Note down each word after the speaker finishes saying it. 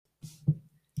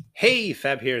Hey,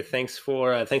 Fab here. Thanks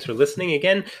for listening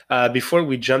again. Before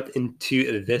we jump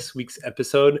into this week's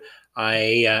episode,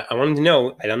 I wanted to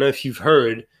know. I don't know if you've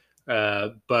heard,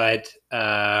 but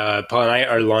Paul and I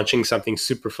are launching something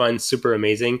super fun, super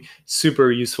amazing,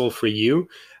 super useful for you.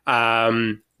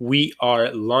 We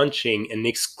are launching an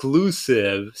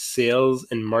exclusive sales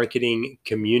and marketing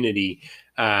community,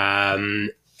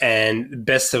 and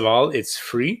best of all, it's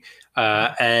free.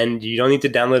 And you don't need to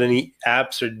download any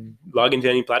apps or log into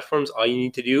any platforms. All you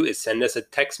need to do is send us a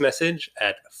text message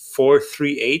at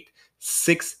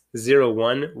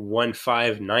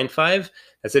 438-601-1595.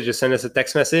 That's it. Just send us a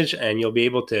text message and you'll be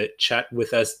able to chat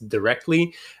with us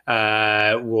directly. We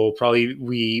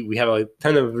have a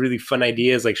ton of really fun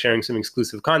ideas, like sharing some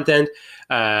exclusive content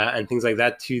and things like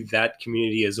that to that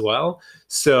community as well.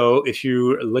 So if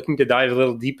you're looking to dive a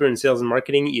little deeper in sales and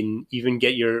marketing and even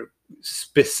get your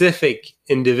specific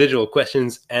individual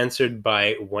questions answered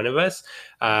by one of us,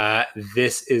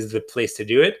 this is the place to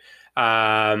do it.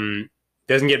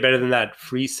 Doesn't get better than that.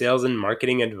 Free sales and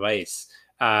marketing advice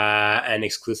and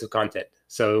exclusive content.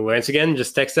 So once again,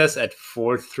 just text us at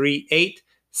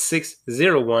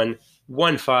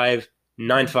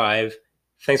 438-601-1595.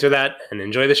 Thanks for that and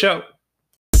enjoy the show.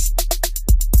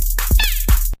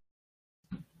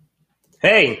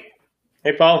 Hey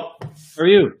Paul. How are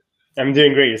you? I'm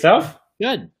doing great. Yourself?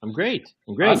 Good. I'm great.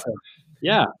 Awesome.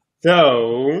 Yeah.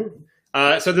 So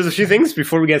there's a few things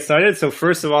before we get started. So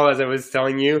first of all, as I was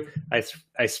telling you, I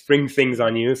spring things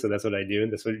on you. So that's what I do.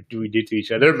 That's what we do to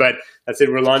each other. But that's it.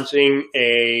 We're launching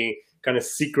a kind of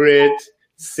secret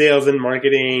sales and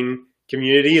marketing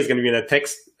community. It's going to be in a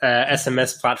text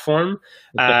SMS platform.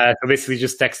 Okay. So basically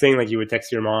just texting like you would text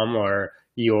your mom or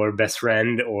your best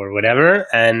friend or whatever.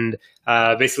 And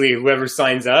basically whoever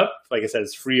signs up, like I said,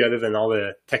 it's free other than all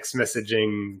the text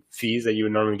messaging fees that you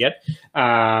would normally get.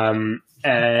 From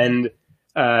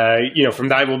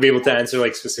that, we'll be able to answer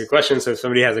like specific questions. So if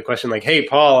somebody has a question like, hey,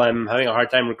 Paul, I'm having a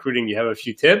hard time recruiting. Do you have a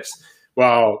few tips?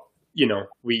 Well,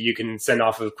 you can send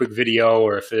off a quick video,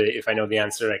 or if I know the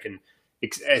answer, I can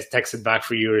text it back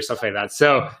for you or stuff like that.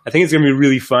 So I think it's going to be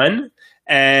really fun.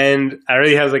 And I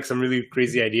already have like some really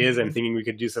crazy ideas. I'm thinking we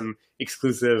could do some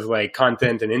exclusive like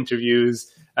content and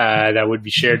interviews that would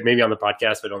be shared maybe on the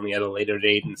podcast, but only at a later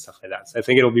date and stuff like that. So I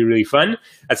think it'll be really fun.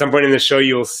 At some point in the show,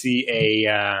 you'll see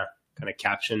a kind of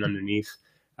caption underneath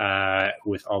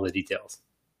with all the details.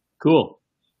 Cool.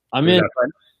 I'm in.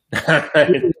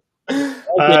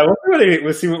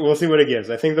 We'll see what it gives.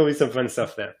 I think there'll be some fun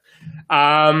stuff there.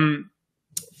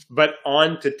 But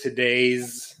on to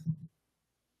today's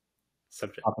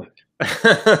subject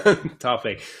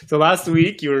topic. So last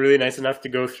week you were really nice enough to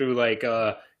go through like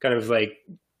kind of like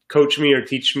coach me or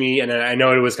teach me, and I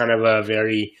know it was kind of a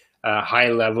very high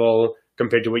level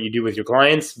compared to what you do with your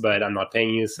clients, but I'm not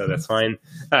paying you, so that's fine.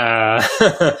 On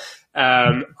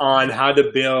how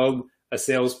to build a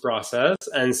sales process.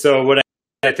 And so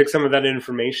I took some of that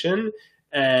information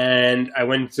and I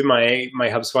went to my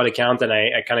HubSpot account and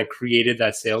I kind of created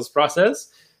that sales process.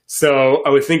 So I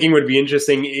was thinking would be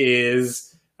interesting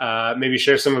is maybe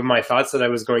share some of my thoughts that I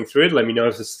was going through it. Let me know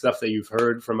if it's stuff that you've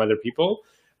heard from other people.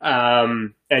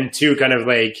 And two, kind of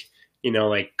like,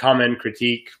 like comment,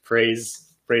 critique, praise.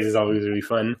 Praise is always really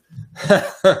fun.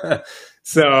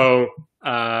 So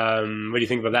what do you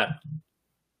think about that?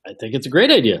 I think it's a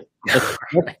great idea.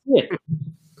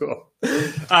 Cool.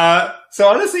 So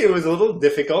honestly, it was a little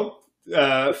difficult for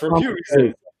a few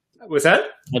reasons. What's that?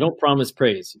 I don't promise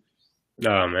praise.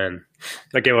 Oh, man.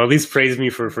 Okay, well, at least praise me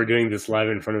for doing this live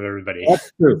in front of everybody.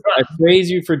 That's true. I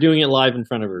praise you for doing it live in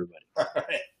front of everybody.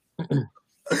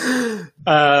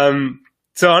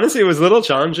 So honestly, it was a little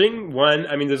challenging. One,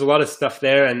 I mean, there's a lot of stuff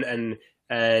there, and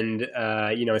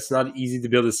it's not easy to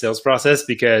build a sales process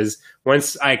because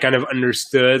once I kind of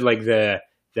understood like the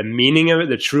meaning of it,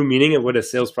 the true meaning of what a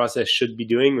sales process should be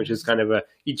doing, which is kind of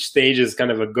each stage is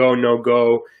kind of a go, no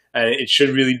go, and it should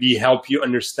really be help you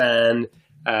understand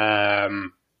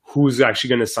who's actually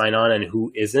going to sign on and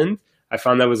who isn't. I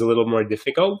found that was a little more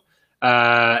difficult.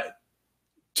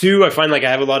 Two, I find like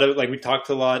I have a lot of, like we talked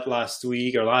a lot last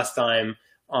week or last time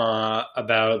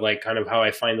about like kind of how I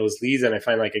find those leads. And I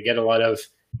find like I get I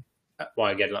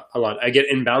get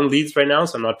inbound leads right now.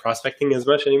 So I'm not prospecting as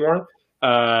much anymore.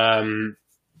 So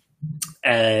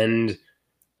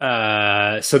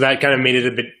that kind of made it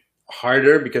a bit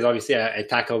harder because obviously I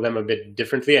tackle them a bit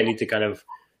differently. I need to kind of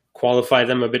qualify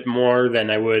them a bit more than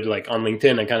I would like on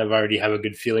LinkedIn. I kind of already have a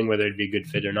good feeling whether it'd be a good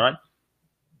fit or not.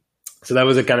 So that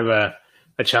was a kind of a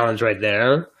challenge right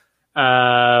there.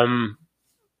 And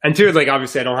two, like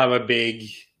obviously I don't have a big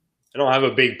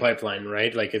pipeline,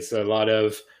 right? Like it's a lot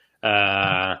of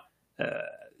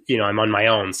I'm on my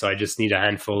own, so I just need a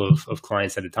handful of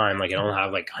clients at a time. Like I don't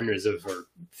have like hundreds of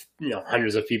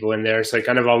people in there. So I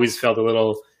kind of always felt a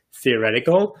little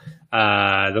theoretical.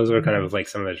 Those were kind of like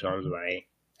some of the challenges I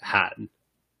had.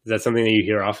 Is that something that you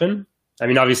hear often? I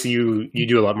mean, obviously you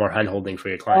do a lot more hand holding for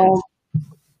your clients.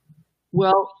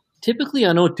 Well, typically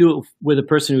I don't do it with a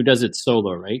person who does it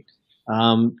solo, right?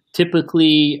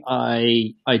 Typically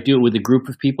I do it with a group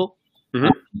of people.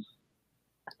 Mm-hmm.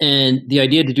 And the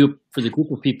idea to do it for the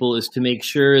group of people is to make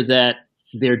sure that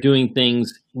they're doing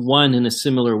things, one, in a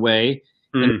similar way,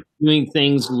 and doing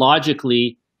things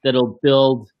logically that'll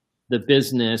build the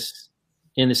business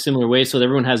in a similar way so that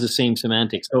everyone has the same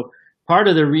semantics. So part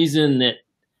of the reason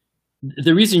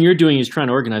you're doing is trying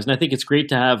to organize. And I think it's great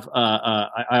to have,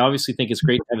 I obviously think it's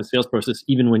great to have a sales process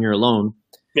even when you're alone.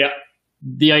 Yeah.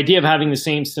 The idea of having the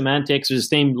same semantics or the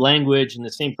same language and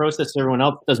the same process as everyone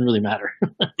else doesn't really matter.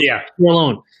 Yeah. You're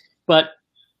alone. But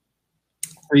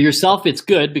for yourself, it's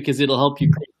good because it'll help you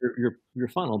create your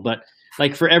funnel. But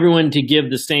like for everyone to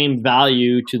give the same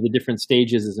value to the different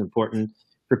stages is important.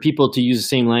 For people to use the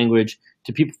same language,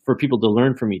 for people to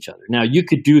learn from each other. Now, you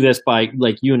could do this by,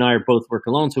 like you and I are both work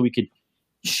alone, so we could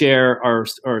share our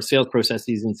sales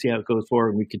processes and see how it goes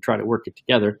forward, and we could try to work it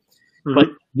together. Mm-hmm. But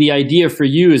the idea for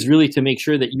you is really to make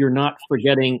sure that you're not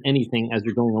forgetting anything as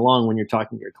you're going along when you're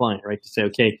talking to your client, right? To say,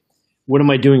 okay, what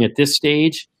am I doing at this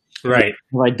stage? Right.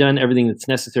 Have I done everything that's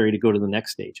necessary to go to the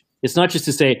next stage? It's not just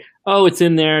to say, oh, it's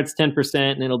in there, it's 10%,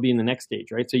 and it'll be in the next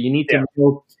stage, right? So you need to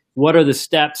know what are the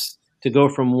steps to go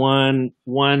from one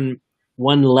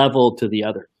level to the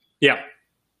other. Yeah.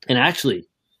 And actually,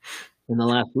 in the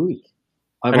last week,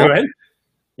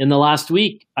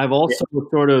 I've also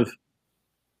sort of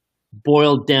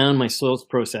boiled down my sales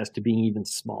process to being even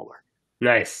smaller.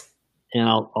 Nice. And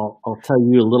I'll tell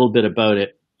you a little bit about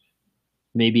it,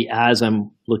 maybe as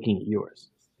I'm looking at yours.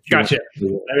 Gotcha.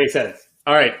 That makes sense.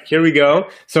 All right, here we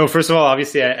go. So first of all,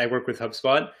 obviously I work with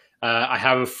HubSpot. I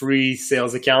have a free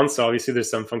sales account, so obviously there's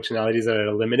some functionalities that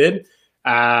are limited.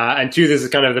 And two, this is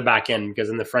kind of the back end, because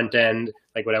in the front end,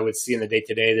 like what I would see in the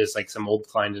day-to-day, there's like some old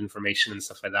client information and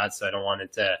stuff like that. So I don't want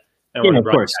it to, of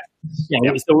course.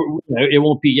 Yeah. So it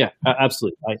won't be,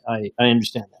 absolutely. I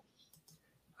understand that.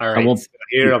 All right. So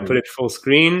here, I'll put it full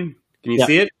screen. Can you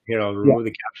see it? Here, I'll remove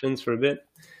the captions for a bit.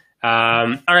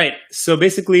 All right. So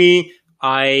basically,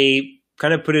 I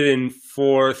kind of put it in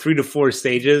 3 to 4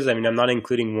 stages. I mean, I'm not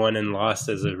including won and lost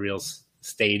as a real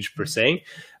stage per se.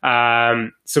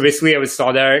 So basically, I would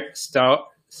start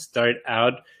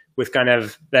out with kind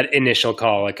of that initial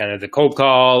call, like kind of the cold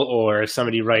call, or if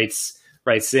somebody writes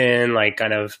in, like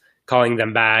kind of calling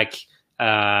them back,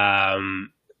 and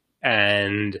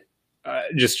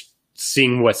just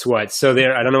seeing what's what. So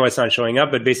there, I don't know why it's not showing up,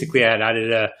 but basically I had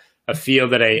added a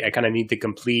field that I kind of need to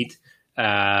complete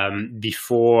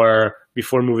before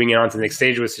moving on to the next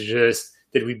stage, which is just,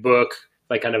 did we book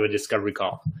like kind of a discovery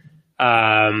call?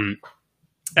 And,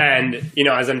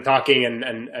 as I'm talking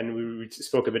and we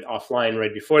spoke a bit offline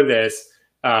right before this,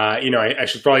 I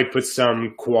should probably put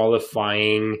some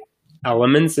qualifying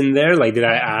elements in there. Like, did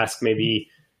I ask maybe,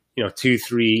 2,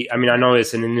 3, I mean, I know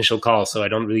it's an initial call, so I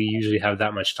don't really usually have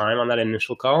that much time on that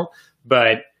initial call,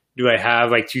 but do I have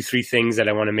like 2, 3 things that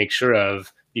I want to make sure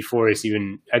of before it's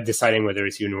even deciding whether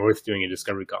it's even worth doing a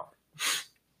discovery call?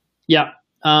 Yeah.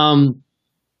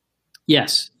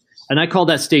 Yes. And I call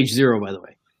that stage 0, by the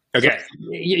way. Okay.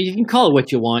 You can call it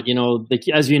what you want.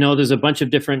 As you know, there's a bunch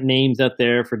of different names out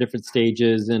there for different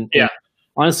stages. And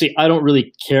honestly, I don't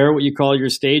really care what you call your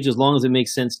stage as long as it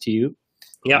makes sense to you.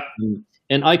 Yeah.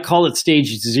 And I call it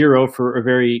stage 0 for a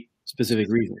very specific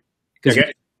reason. Because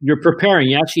you're preparing.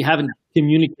 You actually haven't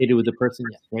communicated with the person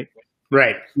yet, right?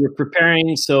 Right. You're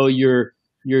preparing, so you're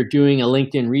doing a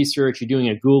LinkedIn research, you're doing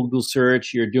a Google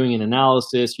search, you're doing an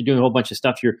analysis, you're doing a whole bunch of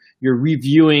stuff. You're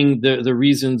reviewing the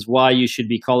reasons why you should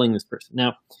be calling this person.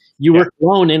 Now, you work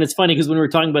alone, and it's funny because when we were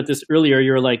talking about this earlier,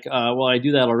 you're like, well, I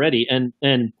do that already. And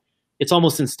it's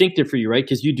almost instinctive for you, right?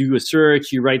 Because you do a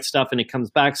search, you write stuff, and it comes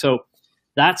back. So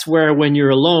that's where, when you're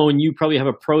alone, you probably have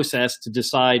a process to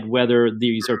decide whether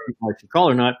these are people I should call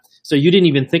or not. So you didn't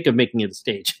even think of making it a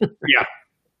stage. Yeah.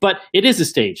 But it is a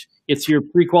stage. It's your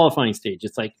pre-qualifying stage.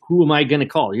 It's like, who am I going to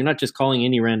call? You're not just calling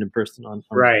any random person on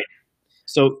right.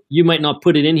 So you might not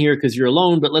put it in here because you're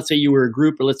alone, but let's say you were a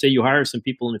group, or let's say you hire some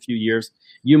people in a few years.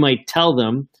 You might tell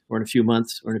them, or in a few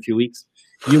months, or in a few weeks,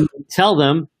 you might tell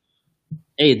them,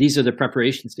 hey, these are the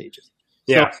preparation stages.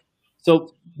 Yeah.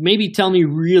 So maybe tell me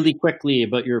really quickly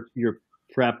about your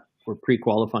prep or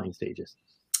pre-qualifying stages.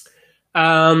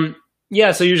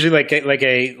 Yeah, so usually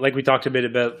like we talked a bit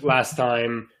about last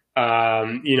time,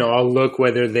 I'll look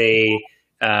whether they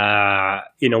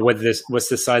what's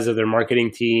the size of their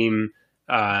marketing team.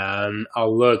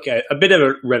 I'll look at a bit of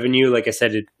a revenue. Like I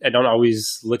said, I don't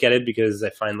always look at it because I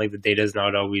find like the data is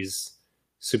not always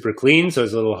super clean. So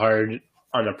it's a little hard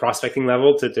on a prospecting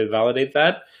level to validate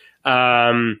that.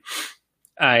 My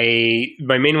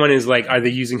main one is like, are they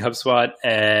using HubSpot,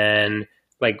 and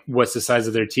like, what's the size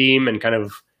of their team, and kind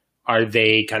of, are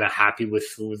they kind of happy with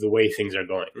the way things are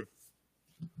going?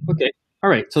 Okay. All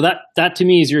right. So that to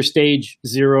me is your stage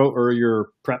 0 or your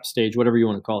prep stage, whatever you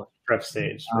want to call it. Prep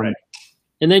stage. Right.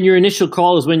 And then your initial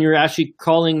call is when you're actually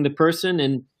calling the person.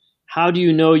 And how do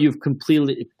you know you've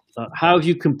completed, how have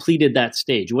you completed that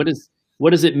stage? What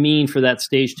does it mean for that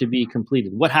stage to be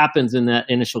completed? What happens in that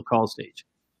initial call stage?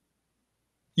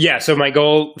 Yeah. So my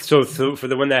goal, so for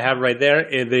the one that I have right there,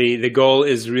 the goal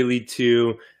is really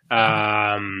to,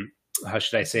 how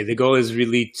should I say? The goal is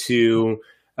really to,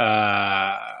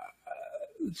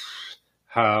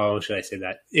 how should I say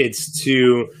that? It's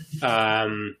to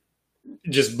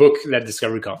just book that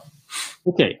discovery call.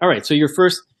 Okay. All right. So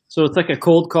so it's like a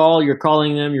cold call. You're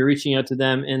calling them, you're reaching out to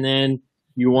them, and then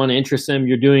you want to interest them.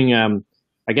 You're doing,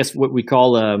 I guess, what we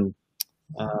call a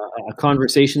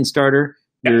conversation starter.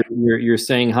 Yeah. You're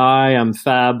saying, hi, I'm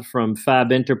Fab from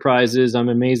Fab Enterprises. I'm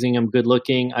amazing. I'm good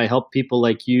looking. I help people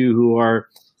like you who are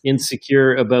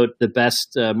insecure about the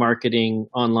best marketing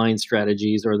online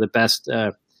strategies, or the best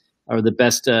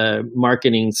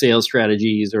marketing sales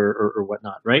strategies, or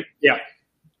whatnot, right? Yeah.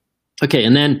 Okay,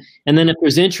 and then if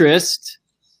there's interest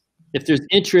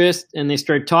and they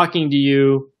start talking to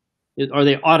you, are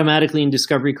they automatically in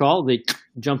discovery call? They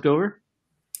jumped over?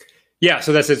 Yeah,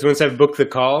 so that's it. Once I've booked the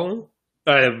call,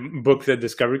 book the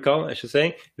discovery call, I should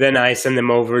say, then I send them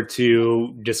over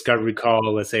to discovery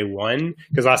call, let's say 1,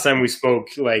 because last time we spoke,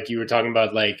 like, you were talking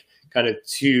about like kind of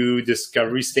 2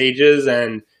 discovery stages,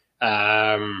 and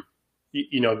but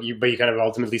you kind of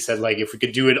ultimately said, like, if we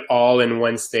could do it all in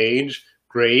one stage,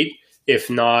 great.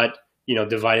 If not,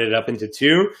 divide it up into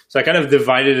 2. So I kind of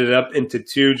divided it up into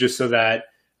 2 just so that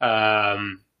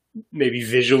maybe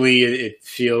visually it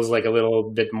feels like a little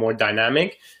bit more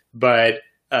dynamic, but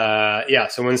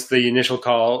so once the initial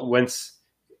call, once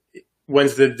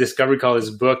the discovery call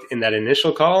is booked in that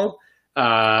initial call,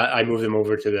 I move them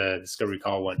over to the discovery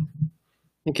call 1.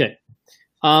 Okay.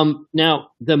 Now,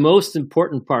 the most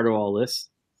important part of all this,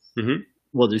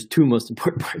 well, there's 2 most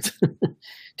important parts,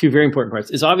 2 very important parts,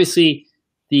 is obviously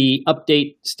the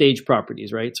update stage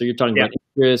properties, right? So you're talking about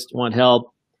interest, want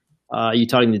help. You're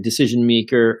talking the decision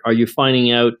maker. Are you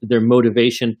finding out their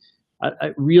motivation?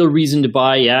 A real reason to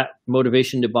buy,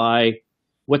 motivation to buy.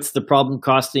 What's the problem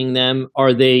costing them?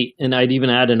 Are they, and I'd even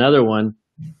add another one,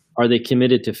 are they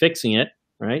committed to fixing it,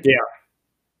 right?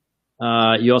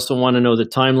 Yeah. You also want to know the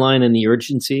timeline and the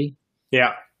urgency.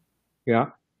 Yeah. Yeah.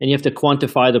 And you have to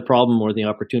quantify the problem or the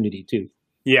opportunity too.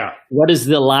 Yeah. What is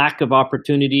the lack of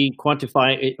opportunity?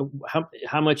 Quantify it.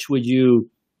 How much would you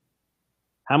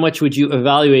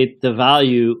evaluate the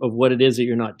value of what it is that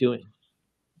you're not doing?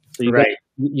 So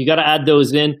you got to add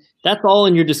those in. That's all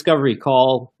in your discovery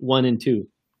call 1 and 2.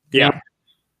 Yeah. Now,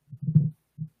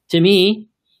 to me,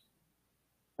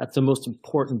 that's the most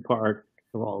important part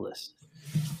of all this.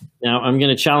 Now, I'm going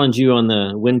to challenge you on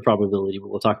the win probability, but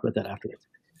we'll talk about that afterwards.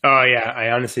 Oh yeah,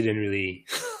 I honestly didn't really,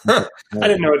 I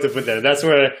didn't know what to put there. That's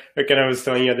where I kind of was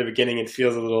telling you at the beginning, it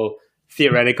feels a little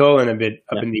theoretical and a bit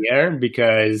up in the air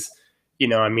because,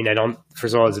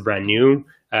 first of all, it's brand new.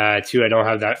 2, I don't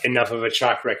have enough of a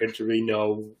track record to really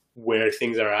know where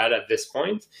things are at this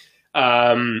point.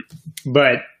 The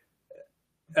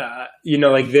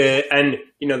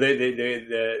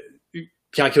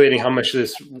calculating how much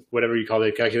this, whatever you call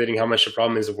it, calculating how much the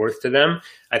problem is worth to them.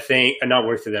 I think, not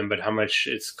worth to them, but how much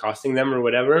it's costing them or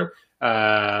whatever.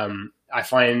 I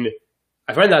find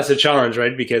that's a challenge,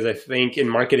 right? Because I think in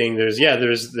marketing, there's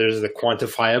the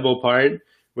quantifiable part,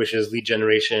 which is lead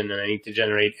generation, and I need to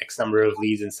generate X number of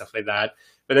leads and stuff like that.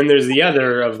 But then there's the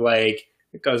other of like,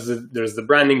 because there's the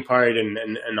branding part and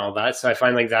all that. So I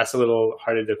find like that's a little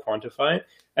harder to quantify.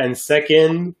 And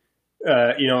second,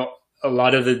 a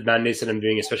lot of the mandates that I'm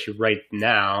doing, especially right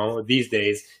now, these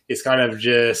days, is kind of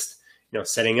just,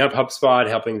 setting up HubSpot,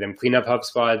 helping them clean up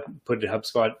HubSpot, put it in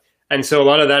HubSpot. And so a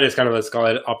lot of that is kind of, let's call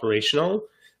it operational.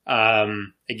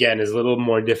 Again, is a little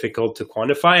more difficult to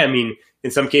quantify. I mean, in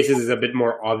some cases, it's a bit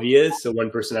more obvious. So one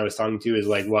person I was talking to is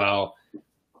like, well,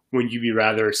 wouldn't you be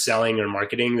rather selling or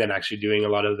marketing than actually doing a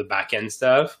lot of the back end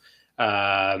stuff?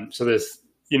 So there's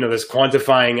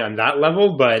quantifying on that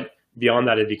level, but beyond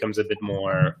that, it becomes a bit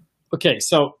more. Okay,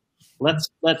 so let's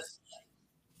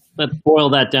boil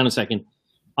that down a second.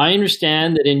 I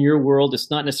understand that in your world, it's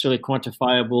not necessarily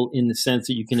quantifiable in the sense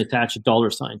that you can attach a dollar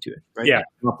sign to it, right? Yeah.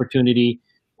 An opportunity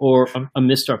or a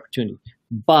missed opportunity.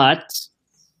 But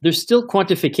there's still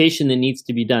quantification that needs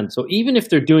to be done. So even if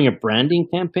they're doing a branding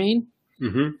campaign,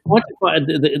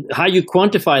 how you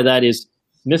quantify that is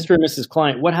Mr. and Mrs.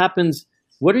 Client. What happens?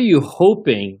 What are you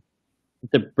hoping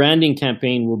the branding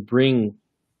campaign will bring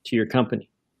to your company,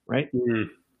 right? Mm-hmm.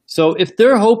 So if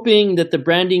they're hoping that the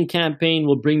branding campaign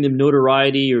will bring them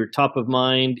notoriety or top of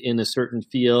mind in a certain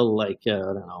field, like, I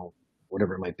don't know,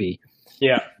 whatever it might be,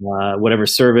 whatever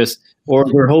service, or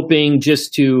they're hoping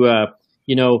just to,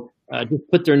 just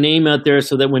put their name out there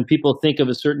so that when people think of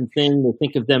a certain thing, they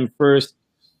think of them first.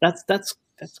 That's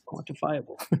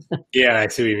quantifiable. Yeah, I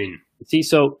see what you mean. See,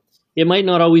 so it might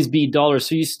not always be dollars.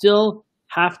 So you still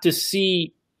have to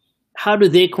see, how do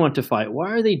they quantify it?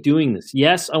 Why are they doing this?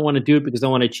 Yes, I want to do it because I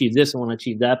want to achieve this, I want to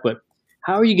achieve that, but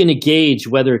how are you going to gauge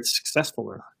whether it's successful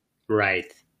or not?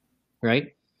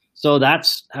 Right. So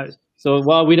that's how. So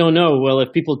while we don't know, well,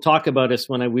 if people talk about us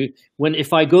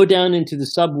if I go down into the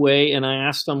subway and I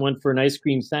ask someone for an ice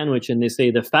cream sandwich and they say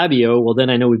the Fabio, well,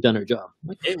 then I know we've done our job.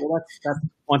 Okay, well, that's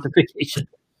quantification,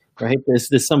 right?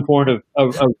 There's some point of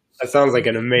that sounds like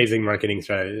an amazing marketing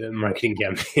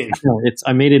campaign. No,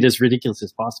 I made it as ridiculous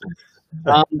as possible.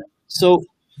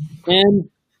 And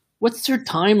what's their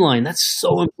timeline? That's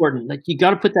so important. Like, you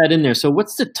got to put that in there. So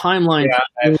what's the timeline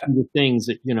for the things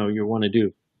that you want to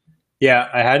do? Yeah,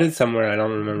 I had it somewhere. I don't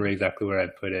remember exactly where I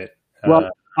put it. Well,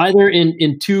 either in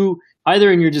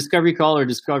your discovery call or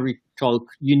discovery call,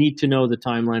 you need to know the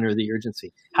timeline or the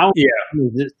urgency. How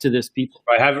important is it to this people?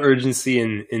 I have urgency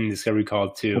in discovery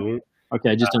call too.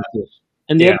 Okay, I just don't see it.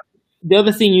 And the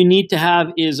other thing you need to have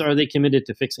is, are they committed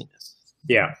to fixing this?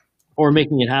 Yeah. Or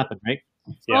making it happen, right?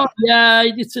 Yeah. Oh, yeah,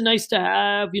 it's a nice to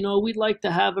have. We'd like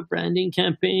to have a branding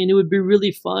campaign. It would be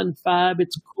really fun, Fab.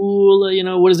 It's cool.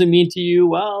 What does it mean to you?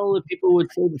 Well, if people would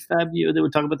say the Fabio, they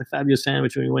would talk about the Fabio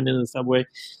sandwich when we went into the subway.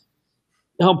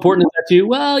 How important is that to you?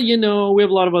 Well, we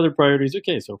have a lot of other priorities.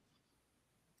 Okay, so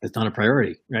it's not a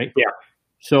priority, right? Yeah.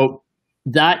 So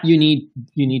that you need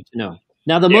to know.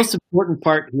 Now, the most important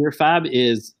part here, Fab,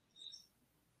 is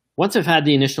once I've had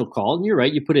the initial call, and you're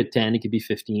right, you put it 10, it could be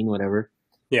 15, whatever.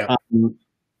 Yeah.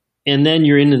 And then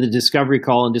you're into the discovery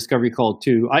call and discovery call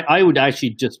 2. I would actually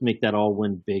just make that all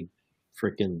one big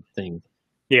freaking thing.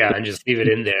 Yeah, and just leave it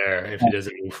in there if it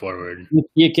doesn't move forward.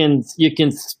 You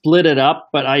can split it up,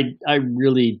 but I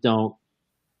really don't.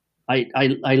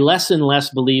 I less and less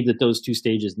believe that those two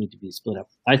stages need to be split up.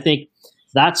 I think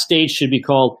that stage should be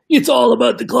called, it's all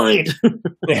about the client.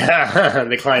 Yeah,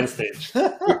 the client stage.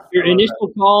 Your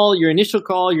initial call,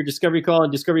 your discovery call,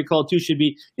 and discovery call 2 should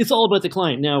be, it's all about the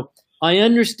client. Now, I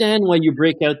understand why you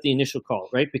break out the initial call,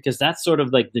 right? Because that's sort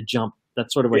of like the jump.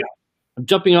 That's sort of like, I'm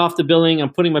jumping off the building,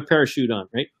 I'm putting my parachute on,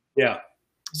 right? Yeah.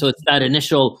 So it's that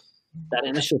initial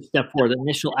step forward, the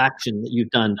initial action that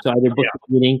you've done to either book a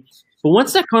meeting. But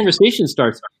once that conversation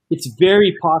starts, it's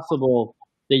very possible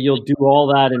that you'll do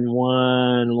all that in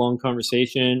one long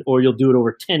conversation, or you'll do it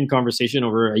over 10 conversations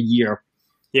over a year.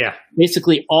 Yeah.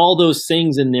 Basically, all those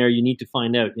things in there you need to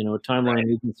find out, timeline,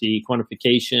 urgency,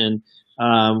 quantification.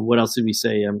 What else did we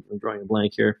say? I'm drawing a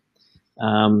blank here.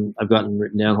 I've gotten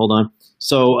written down. Hold on.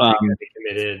 So, are they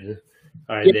committed?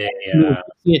 Are they?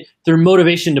 Their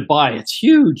motivation to buy, it's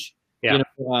huge. Yeah.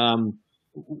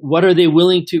 What are they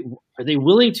willing to? Are they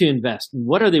willing to invest? And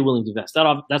what are they willing to invest?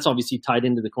 That's obviously tied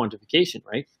into the quantification,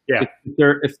 right? Yeah.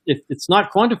 If it's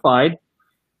not quantified,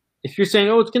 if you're saying,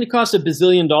 it's going to cost $1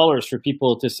 billion for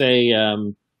people to say,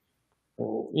 to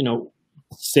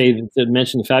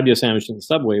mention the Fabio sandwich in the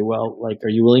subway, well, are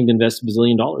you willing to invest $1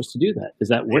 billion to do that? Is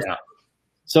that worth it?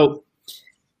 So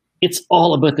it's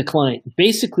all about the client.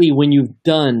 Basically, when you've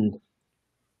done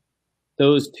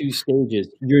those two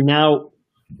stages, you're now,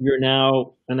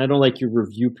 and I don't like your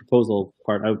review proposal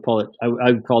part. I would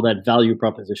call that value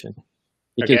proposition,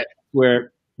 because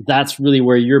where that's really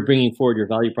where you're bringing forward your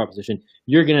value proposition.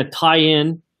 You're going to tie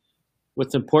in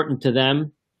what's important to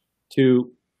them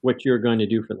to what you're going to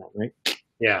do for them, right?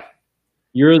 Yeah.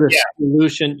 You're the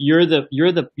solution.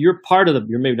 You're part of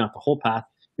you're maybe not the whole path,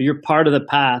 but you're part of the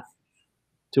path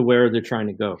to where they're trying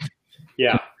to go.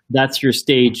 Yeah. That's your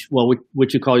stage. Well,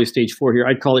 what you call your stage 4 here.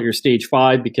 I'd call it your stage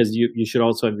 5, because you should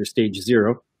also have your stage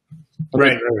 0.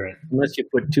 Right. Unless you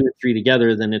put 2 or 3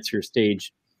 together, then it's your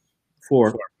stage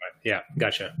 4. Yeah,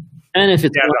 gotcha. And if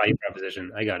it's value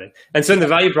proposition, I got it. And so in the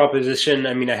value proposition,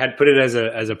 I mean, I had put it as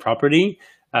a property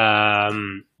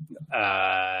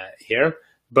here,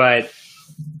 but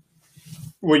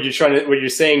what you're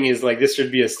saying is, like, this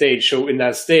should be a stage. So in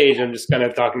that stage, I'm just kind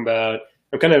of talking about,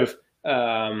 I'm kind of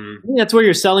I think that's where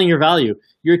you're selling your value.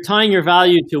 You're tying your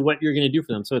value to what you're going to do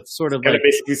for them. So it's sort of kind like of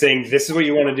basically saying, this is what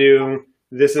you want to do.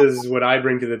 This is what I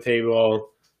bring to the table.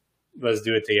 Let's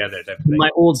do it together. Type of thing. my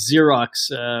old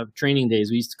Xerox training days.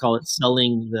 We used to call it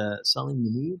selling the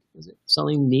need. Is it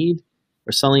selling need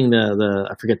or selling the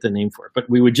I forget the name for it. But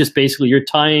we would just basically, you're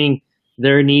tying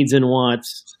their needs and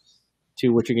wants to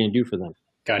what you're going to do for them.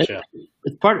 Gotcha.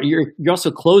 It's part of, you're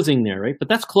also closing there, right? But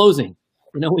that's closing.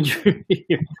 You know, when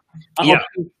Yeah.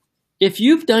 If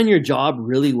you've done your job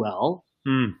really well,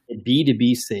 a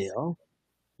B2B sale,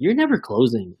 you're never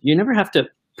closing. You never have to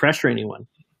pressure anyone.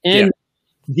 And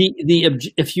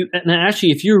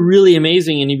if you're really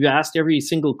amazing and you've asked every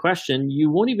single question,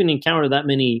 you won't even encounter that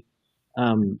many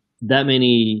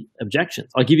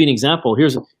objections. I'll give you an example.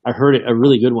 I heard a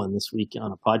really good one this week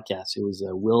on a podcast. It was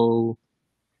Will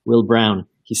Brown.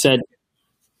 He said,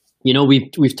 you know,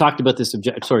 we've talked about this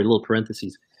sorry, a little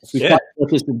parentheses. We've talked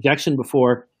about this objection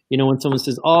before, you know, when someone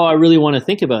says, oh, I really want to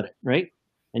think about it, right?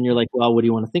 And you're like, well, what do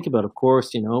you want to think about? Of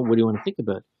course, you know, what do you want to think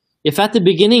about? If at the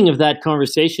beginning of that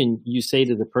conversation, you say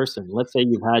to the person, let's say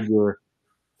you've had your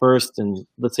first, and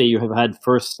let's say you have had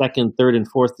first, second, third, and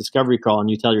fourth discovery call, and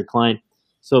you tell your client,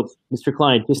 so Mr.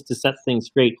 Client, just to set things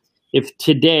straight, if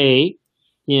today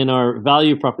in our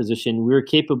value proposition, we're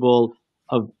capable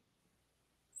of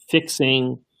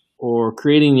fixing or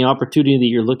creating the opportunity that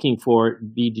you're looking for,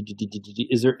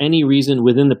 is there any reason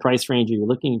within the price range that you're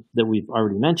looking, that we've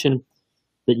already mentioned,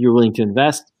 that you're willing to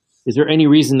invest? Is there any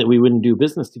reason that we wouldn't do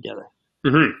business together?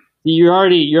 Mm-hmm. You're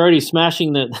already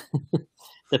smashing the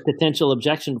the potential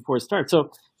objection before it starts. So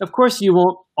of course you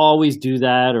won't always do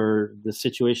that, or the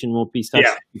situation won't be such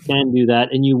that you can do that,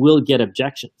 and you will get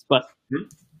objections. But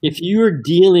if you're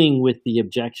dealing with the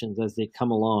objections as they come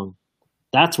along,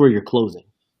 that's where you're closing.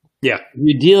 Yeah.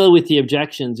 You deal with the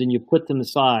objections and you put them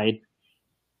aside.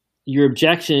 Your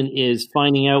objection is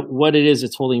finding out what it is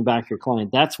that's holding back your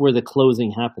client. That's where the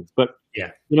closing happens. But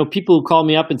you know, people who call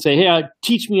me up and say, hey,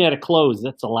 teach me how to close.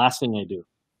 That's the last thing I do.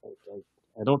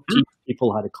 I don't teach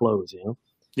people how to close, you know?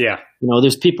 Yeah. You know,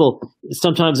 there's people,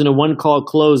 sometimes in a one call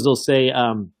close, they'll say,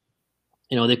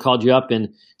 you know, they called you up and,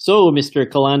 so Mr.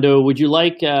 Calando, would you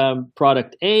like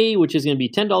product A, which is going to be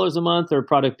 $10 a month, or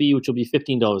product B, which will be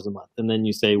 $15 a month? And then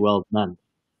you say, well, none.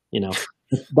 You know,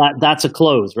 that's a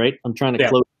close, right? I'm trying to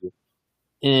close you.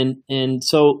 And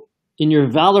so in your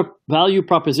value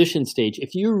proposition stage,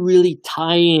 if you're really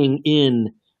tying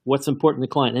in what's important to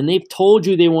the client, and they've told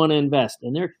you they want to invest,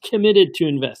 and they're committed to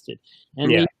invest it,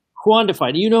 and they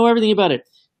quantified, you know everything about it,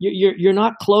 you're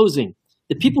not closing.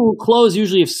 The people who close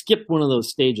usually have skipped one of those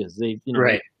stages. They, you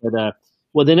know, but,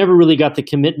 well, they never really got the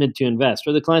commitment to invest.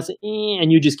 Or the client said,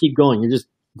 and you just keep going. You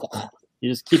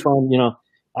just keep on, you know,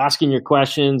 asking your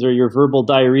questions, or your verbal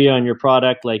diarrhea on your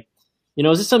product. Like, you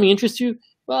know, is this something that interests you?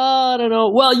 Well, I don't know.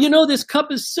 Well, you know, this cup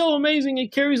is so amazing.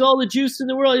 It carries all the juice in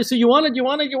the world. So you want it?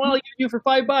 I'll give you for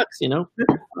 $5, you know?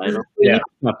 I don't need a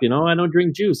cup, you know? I don't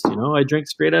drink juice, you know? I drink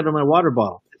straight out of my water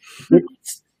bottle.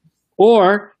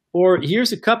 Or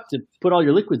here's a cup to put all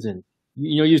your liquids in.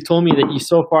 You know, you've told me that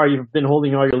you've been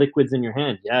holding all your liquids in your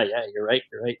hand. Yeah, you're right.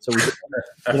 So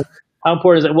you know, how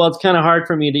important is it? Well, it's kind of hard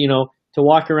for me to, you know, to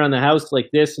walk around the house like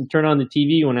this and turn on the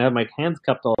TV when I have my hands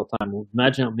cupped all the time. Well,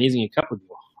 imagine how amazing a cup would be.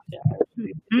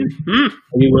 Are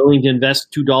you willing to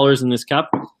invest $2 in this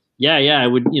cup? Yeah, I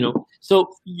would, you know. So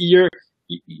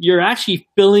you're actually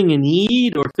filling a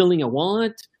need or filling a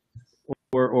want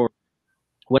or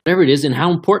whatever it is, and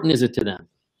how important is it to them?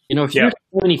 You know, if you're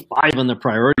 75 on the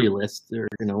priority list, or,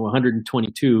 you know,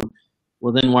 122,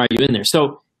 well, then why are you in there?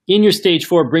 So in your stage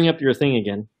 4, bring up your thing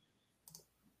again.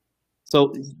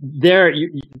 So there,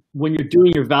 when you're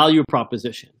doing your value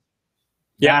proposition,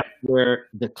 that's where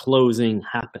the closing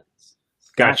happens.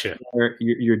 Gotcha. That's where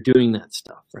you're doing that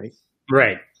stuff, right?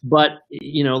 Right. But,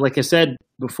 you know, like I said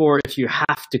before, if you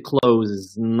have to close,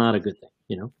 is not a good thing,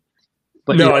 you know?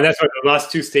 But no, and that's why the last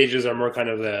 2 stages are more kind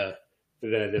of the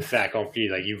fait accompli,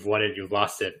 like you've won it, you've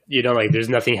lost it. You know, like there's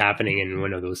nothing happening in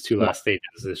one of those 2 last stages.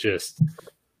 It's just,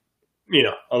 you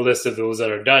know, a list of those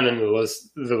that are done and the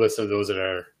list of those that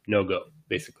are no-go,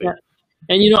 basically. Yeah.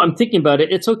 And, you know, I'm thinking about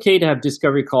it. It's okay to have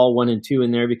discovery call 1 and 2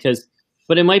 in there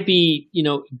but it might be, you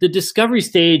know, the discovery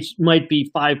stage might be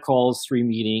 5 calls, 3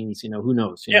 meetings, you know, who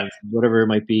knows, you know, whatever it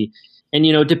might be. And,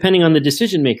 you know, depending on the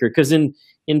decision maker, because in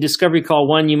discovery call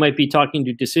 1, you might be talking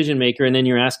to decision maker, and then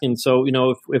you're asking, so, you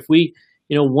know, if we,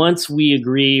 you know, once we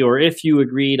agree, or if you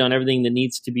agreed on everything that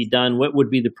needs to be done, what would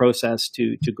be the process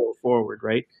to go forward,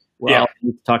 right? Well, I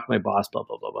need to talk to my boss, blah,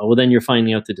 blah, blah, blah. Well, then you're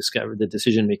finding out the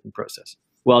decision-making process.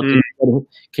 Well,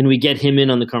 can we get him in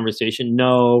on the conversation?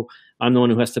 No, I'm the one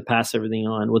who has to pass everything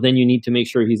on. Well, then you need to make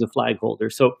sure he's a flag holder.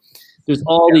 So there's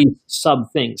all these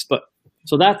sub things. But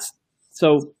so that's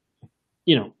so,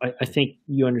 you know, I think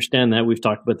you understand that. We've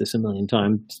talked about this a million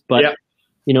times, but Yeah.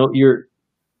 you know,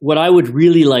 what I would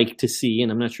really like to see,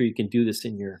 and I'm not sure you can do this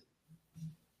in your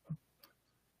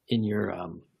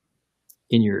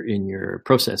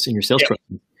process, in your sales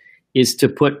process, is to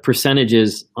put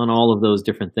percentages on all of those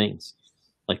different things,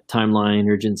 like timeline,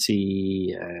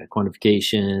 urgency,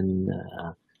 quantification.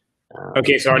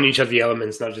 Okay, so on each of the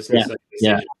elements, not just necessarily the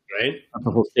stages, right?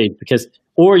 The whole stage, because,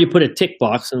 or you put a tick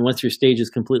box, and once your stage is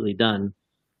completely done,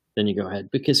 then you go ahead.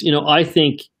 Because, you know, I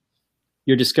think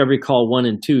your discovery call 1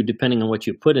 and 2, depending on what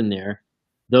you put in there,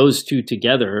 those two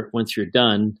together, once you're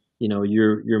done, you know,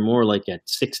 you're more like at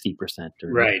 60%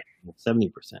 or right,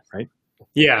 70%, right?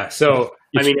 Yeah. So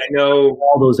I mean, I know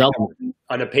all those elements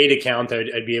on a paid account,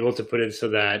 I'd be able to put it so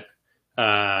that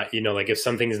you know, like if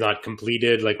something's not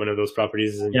completed, like one of those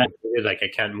properties isn't completed, like I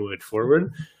can't move it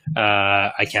forward.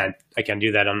 I can't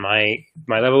do that on my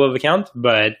level of account.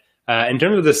 But in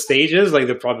terms of the stages, like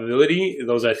the probability,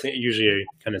 those I think usually are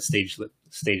kind of stage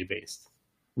based.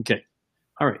 Okay.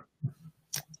 All right.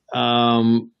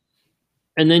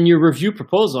 And then your review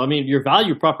proposal. I mean, your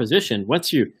value proposition.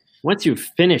 Once you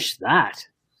finish that,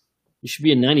 you should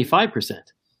be at 95%.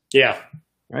 Yeah.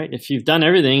 Right. If you've done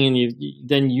everything and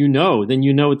then you know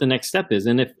what the next step is.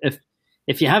 And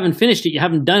if you haven't finished it, you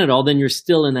haven't done it all, then you're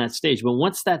still in that stage. But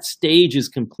once that stage is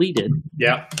completed,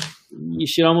 you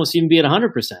should almost even be at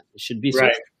 100%. It should be,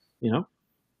 right. You know,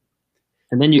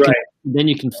 and then you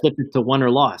can flip it to won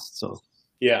or lost. So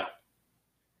yeah.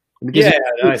 Because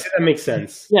I see that makes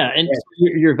sense. Yeah, and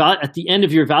your at the end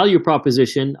of your value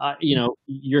proposition, you know,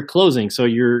 you're closing, so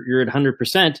you're at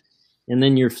 100%, and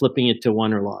then you're flipping it to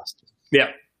won or lost. Yeah.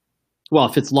 Well,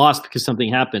 if it's lost because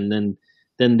something happened,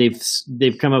 then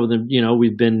they've come up with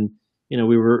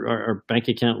our bank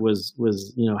account was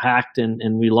hacked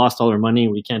and we lost all our money.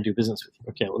 We can't do business with you.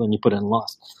 Okay, well then you put it in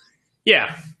lost.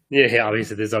 Yeah.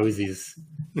 Obviously, there's always these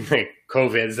like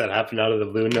COVIDs that happen out of the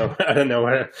blue. No, I don't know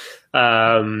where.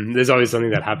 There's always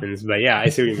something that happens, but yeah, I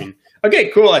see what you mean. Okay,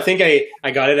 cool. I think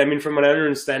I got it. I mean, from what I'm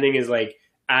understanding is like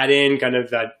add in kind of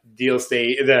that deal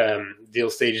stage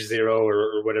 0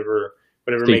 or whatever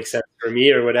makes sense for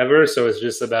me or whatever. So it's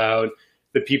just about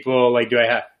the people. Like,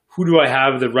 who do I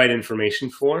have the right information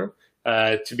for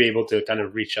to be able to kind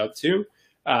of reach out to?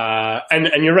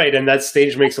 And you're right. And that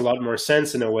stage makes a lot more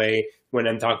sense in a way when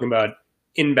I'm talking about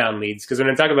inbound leads. Because when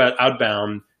I talk about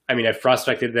outbound, I mean, I've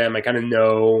prospected them. I kind of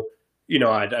know, you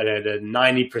know, at a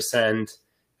 90%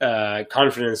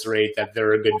 confidence rate that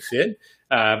they're a good fit.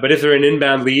 But if they're an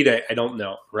inbound lead, I don't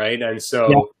know. Right. And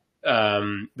so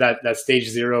that stage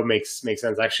 0 makes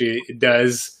sense. Actually, it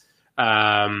does.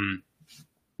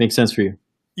 Makes sense for you.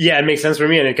 Yeah, it makes sense for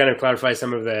me, and it kind of clarifies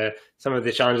some of the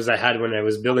challenges I had when I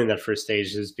was building that first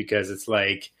stage, is because it's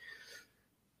like,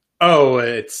 oh,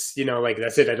 it's, you know, like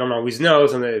that's it. I don't always know,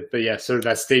 but yeah, sort of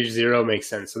that stage 0 makes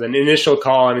sense. So then initial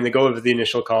call, I mean, the goal of the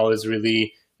initial call is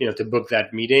really, you know, to book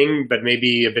that meeting, but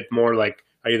maybe a bit more like,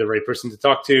 are you the right person to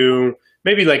talk to?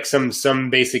 Maybe like some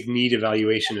basic need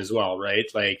evaluation as well, right?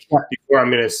 Like before I'm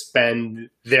going to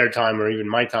spend their time or even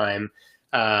my time,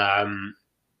 I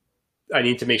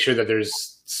need to make sure that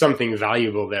there's something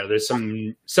valuable there. There's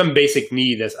some basic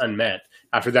need that's unmet.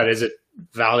 After that, is it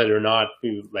valid or not?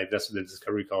 Like that's what the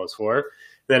discovery call is for.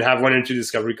 Then have 1 or 2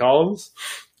 discovery calls.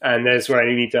 And that's where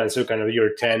I need to answer kind of your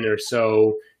 10 or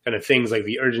so kind of things like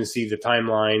the urgency, the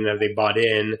timeline, have they bought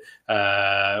in?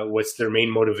 What's their main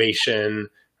motivation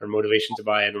or motivation to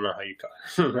buy? I don't know how you call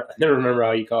it. I never remember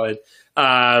how you call it.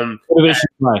 Motivation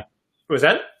to buy. Was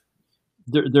that?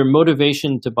 Their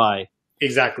motivation to buy.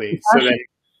 Exactly.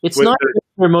 It's not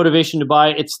their motivation to buy,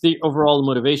 it's the overall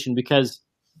motivation, because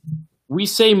we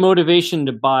say motivation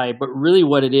to buy, but really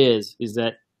what it is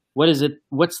that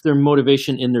what's their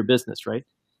motivation in their business, right?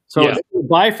 So they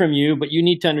buy from you, but you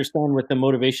need to understand what the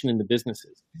motivation in the business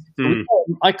is. So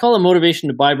I call it motivation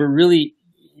to buy, but really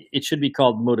it should be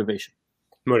called motivation.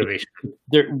 Motivation.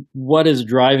 What is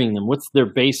driving them? What's their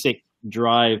basic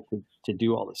drive to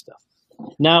do all this stuff?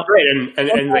 Now, right,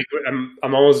 and like I'm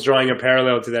almost drawing a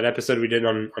parallel to that episode we did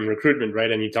on recruitment,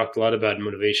 right? And you talked a lot about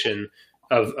motivation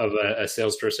of a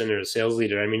salesperson or a sales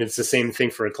leader. I mean, it's the same thing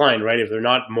for a client, right? If they're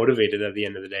not motivated at the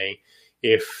end of the day,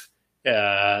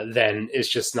 then it's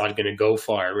just not going to go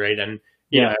far, right? And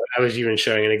you know, I was even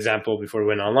showing an example before we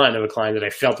went online of a client that I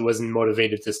felt wasn't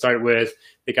motivated to start with.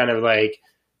 They kind of like,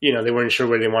 you know, they weren't sure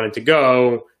where they wanted to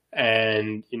go.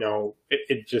 And, you know,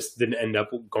 it just didn't end up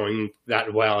going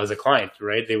that well as a client,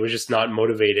 right? They were just not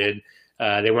motivated.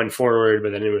 They went forward,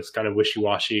 but then it was kind of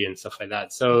wishy-washy and stuff like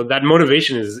that. So that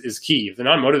motivation is key. If they're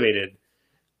not motivated,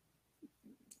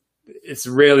 it's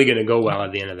rarely going to go well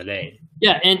at the end of the day.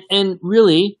 Yeah, and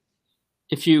really,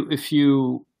 if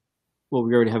you well,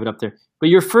 we already have it up there. But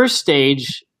your first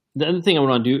stage, the other thing I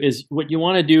want to do is what you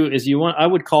want to do is I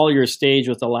would call your stage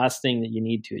with the last thing that you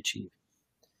need to achieve.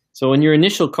 So in your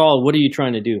initial call, what are you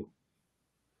trying to do?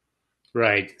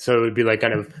 Right. So it would be like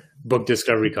kind of book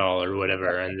discovery call or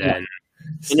whatever, and then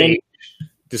stage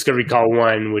discovery call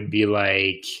 1 would be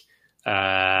like,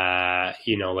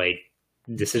 like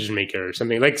decision maker or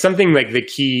something like the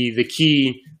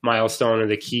key milestone or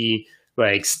the key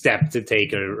like step to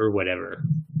take or whatever.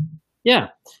 Yeah.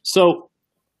 So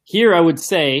here I would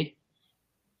say,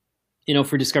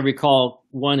 for discovery call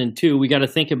 1 and 2, we got to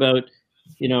think about,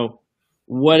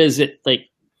 what is it like?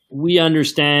 We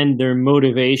understand their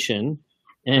motivation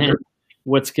and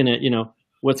what's gonna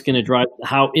drive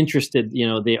how interested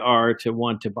they are to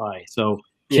want to buy. So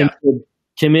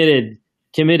committed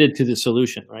to the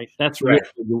solution, right? That's right.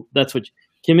 That's what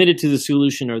committed to the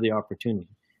solution or the opportunity.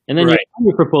 And then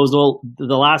your proposal,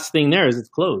 the last thing there is it's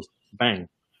closed. Bang.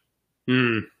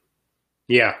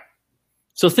 Yeah.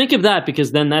 So think of that,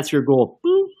 because then that's your goal.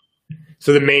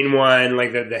 So the main one,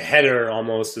 like the header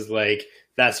almost is like,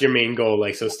 that's your main goal.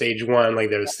 Like, so stage 1, like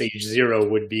the stage 0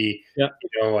 would be,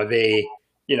 are they,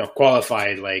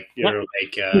 qualified? Like,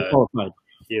 pre-qualified.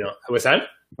 What's that?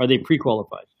 Are they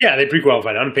pre-qualified? Yeah, they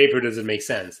pre-qualified. On paper, does it make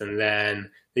sense? And then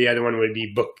the other one would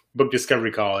be book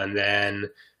discovery call. And then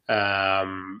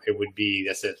it would be,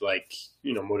 that's it, like,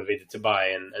 motivated to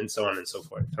buy and so on and so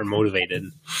forth, or motivated.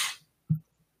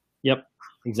 Yep,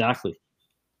 exactly.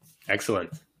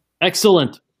 Excellent.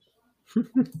 All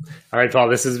right, Paul,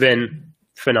 this has been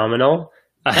phenomenal.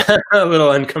 A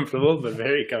little uncomfortable, but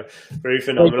very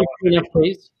phenomenal. Did I give you enough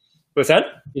praise? What's that?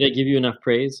 Did I give you enough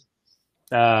praise?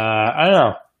 I don't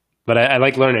know, but I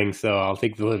like learning, so I'll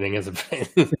take the living as a praise.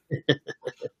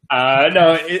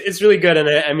 No, it's really good, and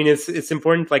I mean, it's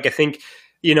important. Like, I think,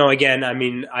 again, I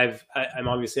mean, I'm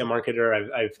obviously a marketer.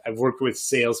 I've worked with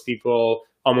salespeople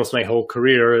almost my whole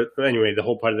career. Anyway, the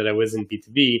whole part that I was in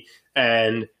B2B,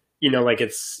 and like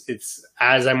it's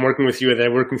as I'm working with you, as I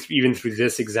work with even through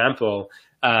this example,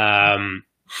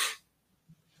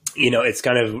 it's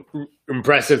kind of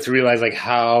impressive to realize like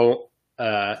how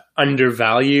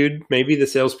undervalued maybe the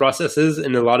sales process is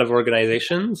in a lot of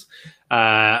organizations,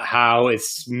 how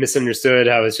it's misunderstood,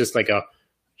 how it's just like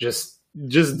just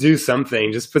do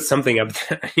something, just put something up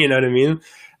there, you know what I mean?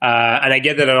 And I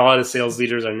get that a lot of sales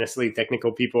leaders are necessarily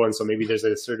technical people, and so maybe there's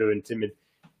a sort of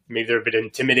maybe they're a bit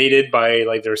intimidated by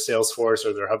like their Salesforce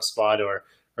or their HubSpot or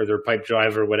their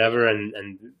Pipedrive or whatever, and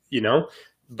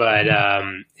but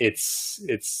it's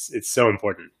so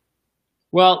important.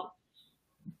 Well,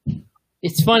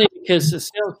 it's funny because the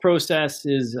sales process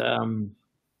is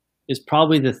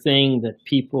probably the thing that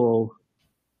people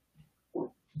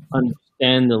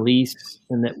understand the least,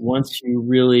 and that once you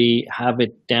really have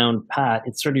it down pat,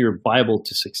 it's sort of your Bible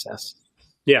to success.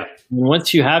 Yeah. And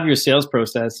once you have your sales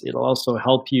process, it'll also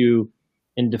help you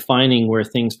in defining where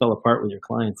things fell apart with your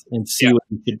clients and see what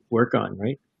you could work on,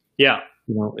 right? Yeah.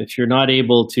 If you're not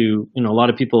able to, a lot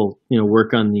of people,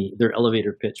 work on their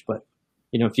elevator pitch, but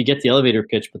if you get the elevator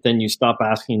pitch, but then you stop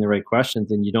asking the right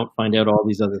questions and you don't find out all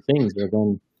these other things,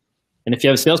 and if you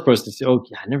have a sales process,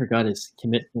 I never got his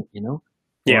commitment,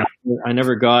 Yeah. Or I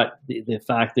never got the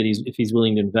fact that if he's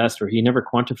willing to invest, or he never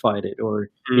quantified it, or,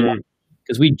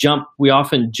 because we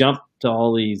often jump to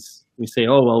all these, we say,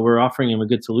 oh, well, we're offering him a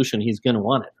good solution, he's going to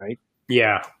want it, right?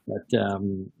 Yeah. But,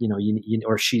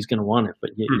 or she's going to want it,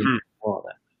 but you know all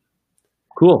that.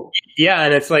 Cool. Yeah.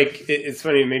 And it's like, it's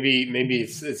funny, maybe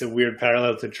it's a weird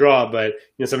parallel to draw, but,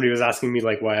 somebody was asking me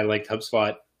like why I liked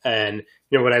HubSpot. And,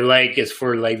 what I like is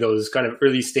for like those kind of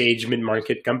early stage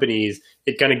mid-market companies,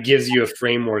 it kind of gives you a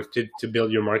framework to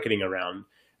build your marketing around.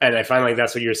 And I find like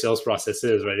that's what your sales process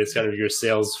is, right? It's kind of your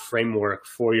sales framework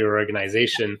for your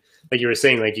organization. Like you were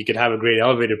saying, like you could have a great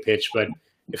elevator pitch, but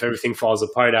if everything falls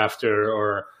apart after,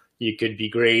 or you could be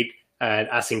great at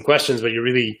asking questions, but you're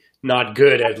really not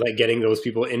good at like getting those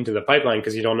people into the pipeline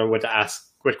because you don't know what to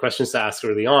ask, what questions to ask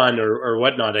early on or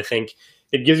whatnot. I think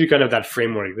it gives you kind of that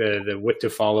framework, the what to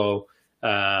follow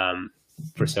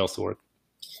for sales to work.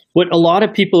 What a lot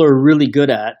of people are really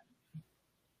good at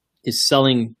is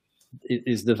selling,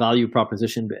 is the value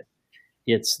proposition bit.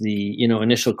 It's the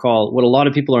initial call. What a lot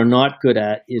of people are not good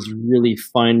at is really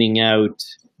finding out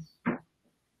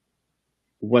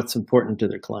what's important to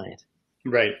their client.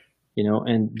 Right.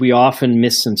 And we often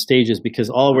miss some stages because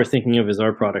all we're thinking of is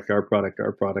our product, or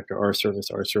our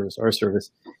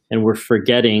service. And we're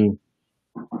forgetting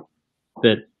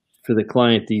that for the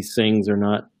client, these things are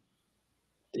not,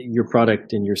 your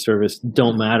product and your service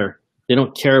don't matter. They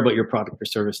don't care about your product or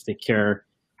service. They care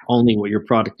only what your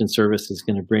product and service is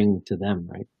going to bring to them,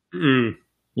 right? Mm.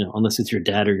 You know, unless it's your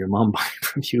dad or your mom buying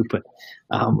from you, but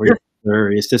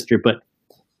or your sister. But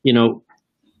you know,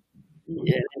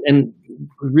 and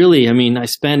really, I mean, I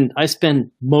spend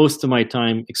most of my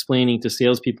time explaining to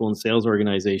salespeople and sales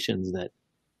organizations that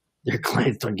their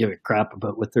clients don't give a crap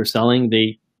about what they're selling.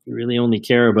 They really only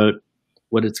care about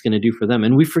what it's going to do for them,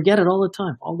 and we forget it all the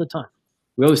time. All the time,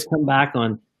 we always come back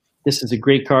on, this is a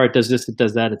great car. It does this, it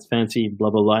does that. It's fancy, blah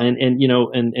blah blah, and you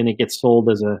know, and it gets sold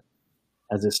as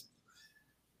this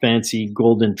fancy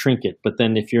golden trinket. But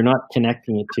then if you're not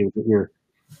connecting it to what your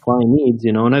client needs,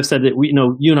 you know, and I've said that, you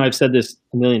know, you and I've said this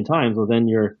a million times. Well, then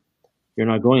you're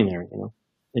not going there, you know,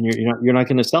 and you're not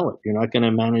going to sell it. You're not going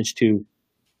to manage to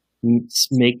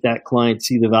make that client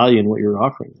see the value in what you're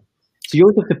offering them. So you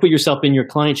always have to put yourself in your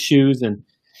client's shoes and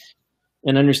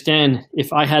understand,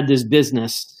 if I had this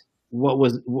business,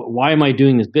 why am I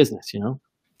doing this business? You know?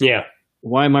 Yeah.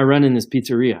 Why am I running this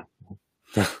pizzeria?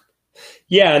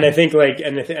 Yeah, and I think I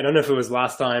don't know if it was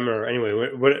last time or anyway,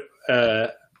 what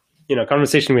you know,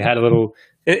 conversation we had a little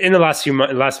in the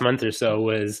last month or so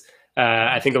was,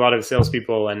 I think a lot of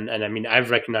salespeople, and I mean, I've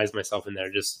recognized myself in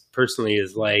there just personally,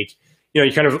 is like, you know,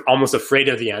 you're kind of almost afraid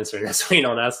of the answer, and that's why you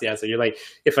don't ask the answer. You're like,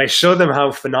 if I show them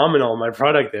how phenomenal my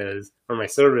product is or my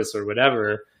service or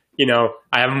whatever, you know,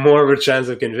 I have more of a chance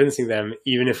of convincing them,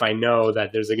 even if I know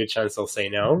that there's a good chance they'll say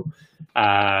no.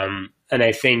 And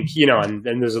I think, you know, and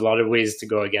there's a lot of ways to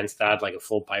go against that, like a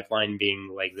full pipeline being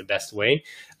like the best way.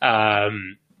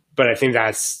 But I think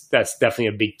that's definitely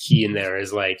a big key in there,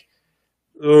 is like,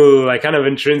 oh, I kind of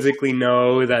intrinsically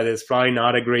know that it's probably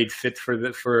not a great fit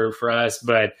for us,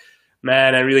 but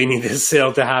man, I really need this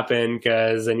sale to happen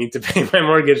because I need to pay my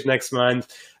mortgage next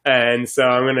month. And so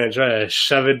I'm going to try to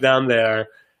shove it down there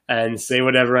and say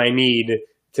whatever I need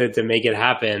to make it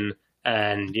happen.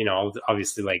 And, you know,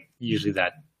 obviously, like, usually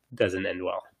that doesn't end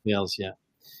well. Yes, yeah.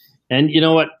 And you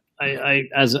know what? I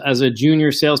as a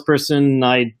junior salesperson,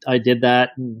 I did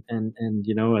that, and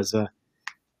you know, as a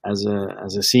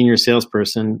senior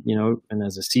salesperson, you know, and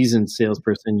as a seasoned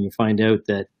salesperson, you find out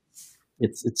that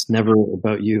it's never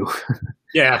about you.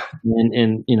 Yeah.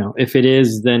 And you know, if it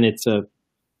is, then it's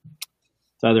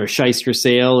either a shyster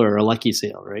sale or a lucky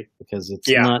sale, right? Because it's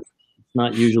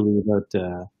not usually about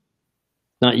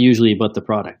the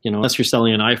product, you know, unless you're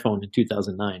selling an iPhone in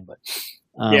 2009, but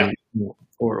you know,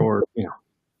 or you know.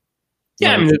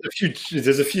 Yeah, I mean,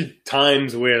 there's a few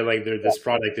times where like this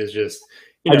product is just,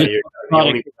 you know,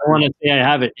 I want to say I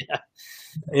have it. Yeah.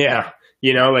 Yeah.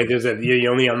 You know, like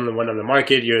you're only on the one on the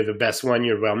market. You're the best one.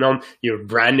 You're well known. Your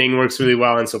branding works really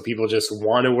well, and so people just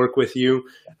want to work with you.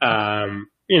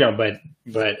 You know,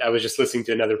 but I was just listening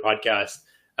to another podcast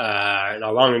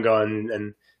not long ago,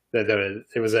 and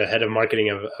it was a head of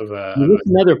marketing of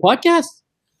another podcast.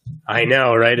 I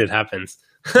know, right? It happens.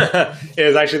 It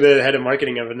was actually the head of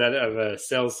marketing of a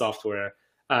sales software.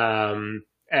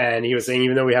 And he was saying,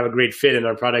 even though we have a great fit and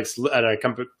our products and our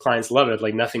clients love it,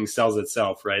 like nothing sells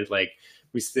itself, right? Like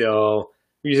there's still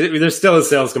a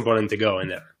sales component to go in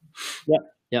there.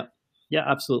 Yeah,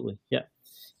 absolutely. Yeah.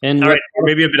 And all right,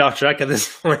 maybe a bit off track at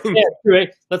this point. Yeah,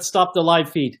 right. Let's stop the live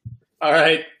feed. All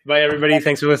right. Bye, everybody.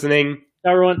 Thanks for listening.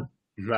 Everyone.